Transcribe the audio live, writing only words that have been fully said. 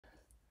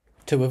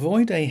To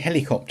avoid a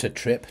helicopter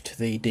trip to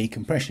the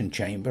decompression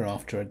chamber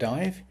after a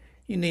dive,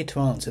 you need to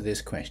answer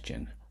this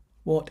question.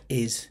 What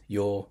is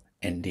your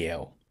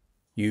NDL?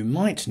 You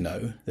might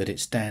know that it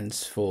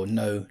stands for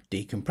no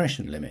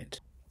decompression limit.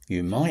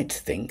 You might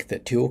think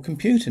that your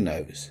computer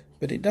knows,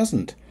 but it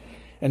doesn't,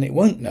 and it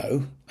won't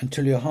know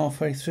until you're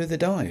halfway through the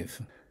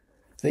dive.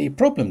 The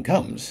problem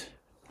comes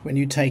when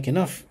you take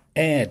enough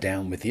air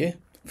down with you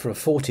for a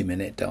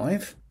 40-minute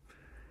dive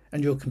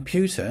and your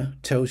computer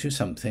tells you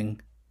something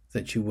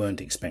that you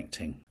weren't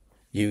expecting.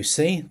 You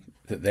see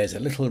that there's a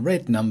little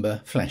red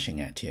number flashing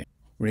at you.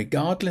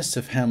 Regardless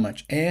of how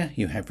much air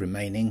you have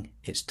remaining,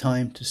 it's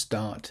time to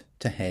start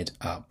to head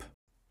up.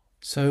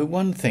 So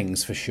one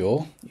thing's for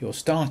sure, you're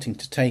starting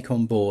to take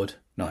on board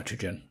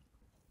nitrogen.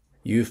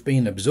 You've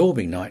been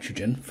absorbing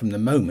nitrogen from the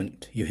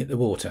moment you hit the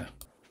water,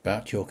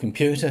 but your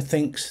computer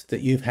thinks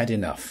that you've had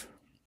enough.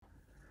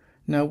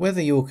 Now,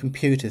 whether your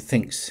computer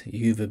thinks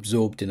you've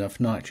absorbed enough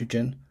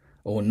nitrogen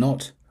or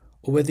not,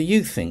 or whether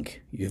you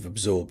think you've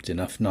absorbed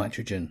enough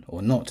nitrogen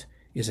or not,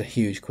 is a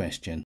huge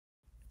question.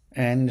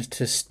 And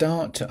to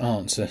start to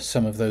answer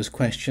some of those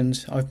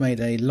questions, I've made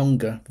a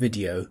longer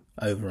video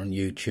over on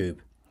YouTube.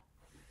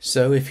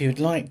 So if you'd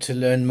like to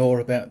learn more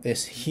about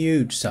this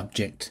huge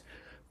subject,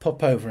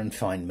 pop over and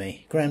find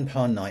me,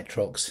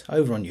 GrandpaNitrox,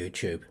 over on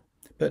YouTube.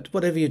 But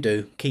whatever you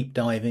do, keep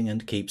diving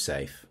and keep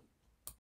safe.